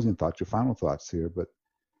closing thoughts, your final thoughts here. But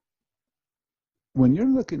when you're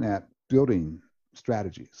looking at building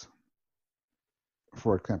strategies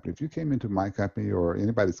for a company, if you came into my company or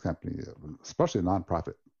anybody's company, especially a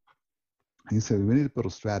nonprofit, and you said, we need to build a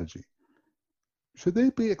strategy, should they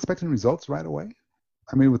be expecting results right away?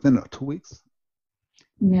 I mean, within 2 weeks?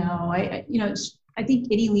 No, I think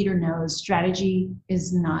any leader knows strategy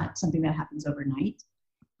is not something that happens overnight.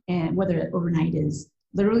 And whether overnight is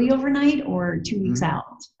literally overnight or 2 weeks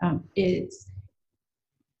out, it's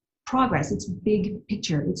progress. It's big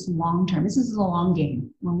picture. It's long term. This is a long game.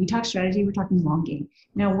 When we talk strategy, we're talking long game.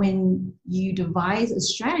 Now, when you devise a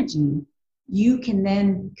strategy, you can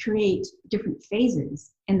then create different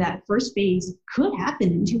phases. And that first phase could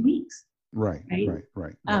happen in 2 weeks. Right.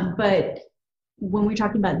 But when we're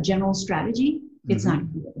talking about general strategy, it's not going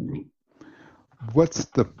to be overnight. What's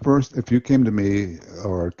the first, if you came to me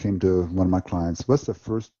or came to one of my clients, what's the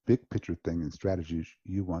first big picture thing in strategies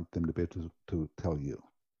you want them to be able to tell you?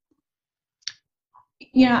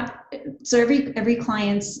 Yeah, so every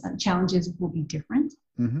client's challenges will be different.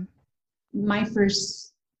 My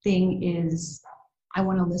first thing is, I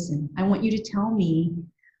want to listen. I want you to tell me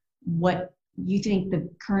what you think the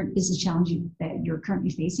current business challenge that you're currently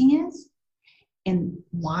facing is and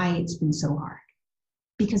why it's been so hard.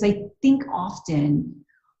 Because I think often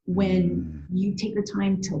when you take the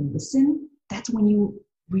time to listen, that's when you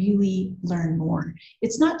really learn more.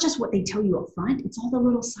 It's not just what they tell you up front, it's all the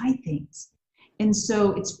little side things. And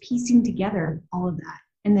so it's piecing together all of that.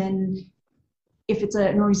 And then if it's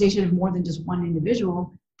an organization of more than just one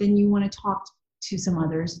individual, then you want to talk to some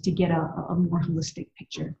others to get a more holistic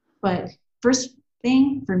picture. But first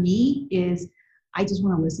thing for me is, I just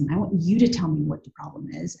want to listen. I want you to tell me what the problem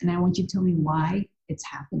is, and I want you to tell me why it's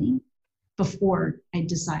happening before I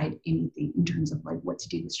decide anything in terms of like what to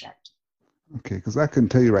do with strategy. Okay, because I can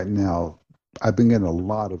tell you right now, I've been getting a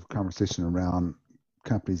lot of conversation around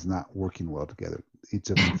companies not working well together. Each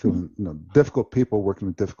of them feeling, difficult people working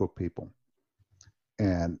with difficult people.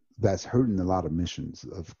 And that's hurting a lot of missions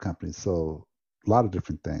of companies. So a lot of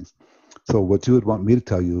different things. So what you would want me to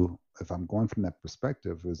tell you, if I'm going from that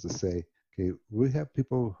perspective, is to say, okay, we have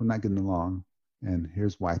people who are not getting along, and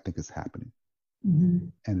here's why I think it's happening.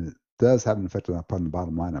 And it does have an effect upon the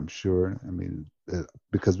bottom line, I'm sure. I mean,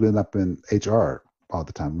 because we end up in HR all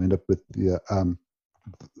the time. We end up with the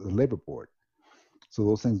labor board. So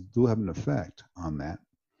those things do have an effect on that.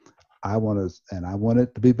 I want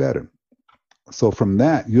it to be better. So from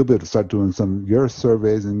that, you'll be able to start doing your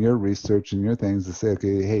surveys and your research and your things to say,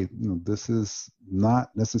 okay, hey, this is not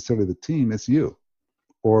necessarily the team, it's you.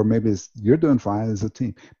 or maybe it's you're doing fine as a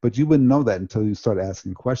team. But you wouldn't know that until you start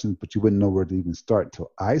asking questions, but you wouldn't know where to even start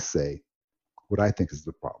until I say what I think is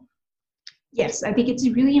the problem. Yes, I think it's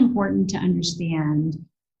really important to understand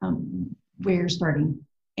where you're starting.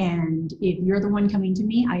 And if you're the one coming to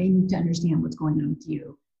me, I need to understand what's going on with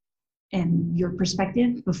you and your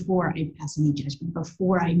perspective before I pass any judgment,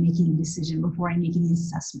 before I make any decision, before I make any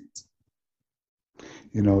assessment.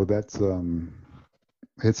 You know, that's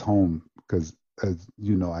hits home because, as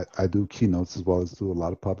you know, I do keynotes as well as do a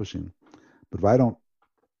lot of publishing. But if I don't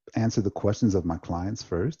answer the questions of my clients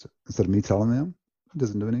first, instead of me telling them, it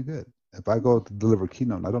doesn't do any good. If I go to deliver a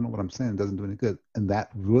keynote and I don't know what I'm saying, it doesn't do any good. And that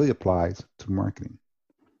really applies to marketing,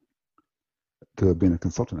 to being a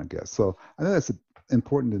consultant, I guess. So I think that's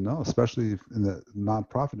important to know, especially in the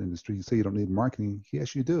nonprofit industry. You say you don't need marketing.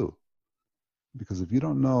 Yes, you do. Because if you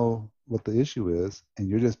don't know what the issue is and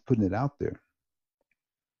you're just putting it out there,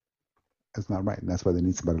 that's not right. And that's why they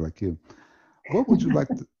need somebody like you. What would you like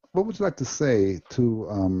to say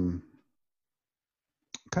to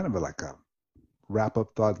kind of like a wrap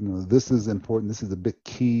up thought? You know, this is important. This is a big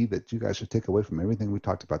key that you guys should take away from everything we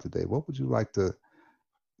talked about today. What would you like to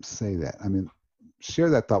say that? I mean, share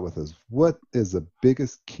that thought with us. What is the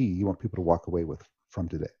biggest key you want people to walk away with from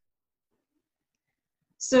today?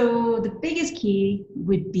 So the biggest key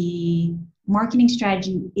would be marketing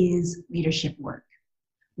strategy is leadership work.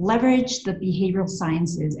 Leverage the behavioral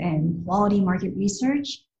sciences and quality market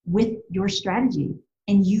research with your strategy,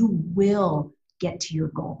 and you will get to your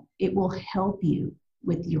goal. It will help you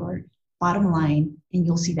with your bottom line, and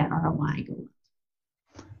you'll see that ROI go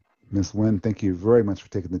up. Ms. Nguyen, thank you very much for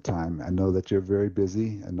taking the time. I know that you're very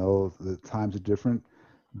busy. I know the times are different.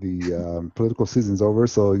 The political season's over,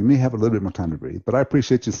 so you may have a little bit more time to breathe. But I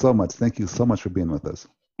appreciate you so much. Thank you so much for being with us.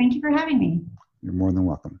 Thank you for having me. You're more than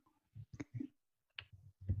welcome.